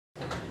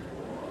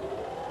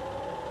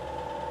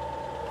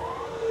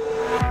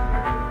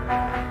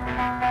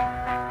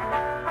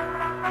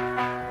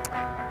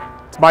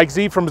Mike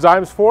Z from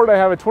Ziems Ford. I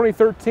have a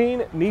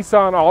 2013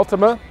 Nissan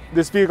Altima.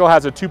 This vehicle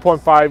has a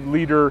 2.5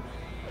 liter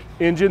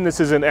engine. This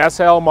is an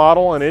SL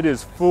model and it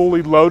is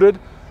fully loaded.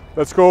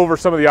 Let's go over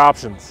some of the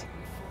options.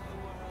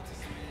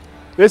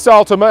 This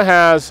Altima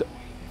has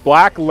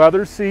black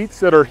leather seats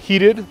that are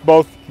heated,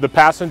 both the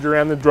passenger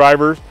and the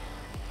driver.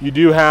 You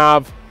do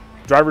have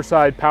driver's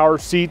side power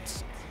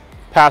seats.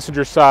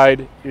 Passenger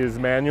side is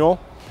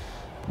manual.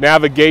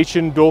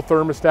 Navigation, dual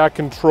thermostat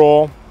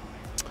control.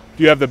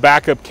 You have the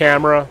backup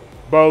camera,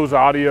 Bose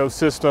audio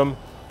system,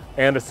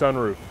 and a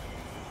sunroof.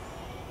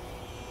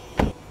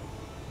 If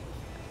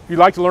you'd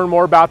like to learn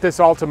more about this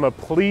Altima,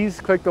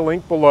 please click the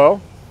link below.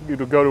 You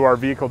can go to our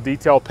vehicle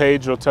detail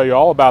page. It'll tell you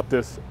all about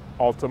this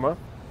Altima.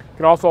 You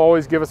can also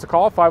always give us a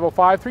call at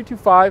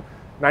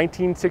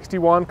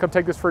 505-325-1961. Come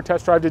take this for a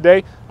test drive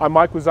today. I'm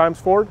Mike with Ziems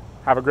Ford.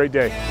 Have a great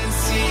day.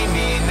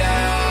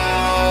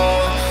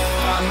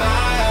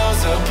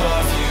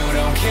 Above you,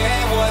 don't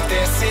care what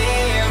they're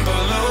saying.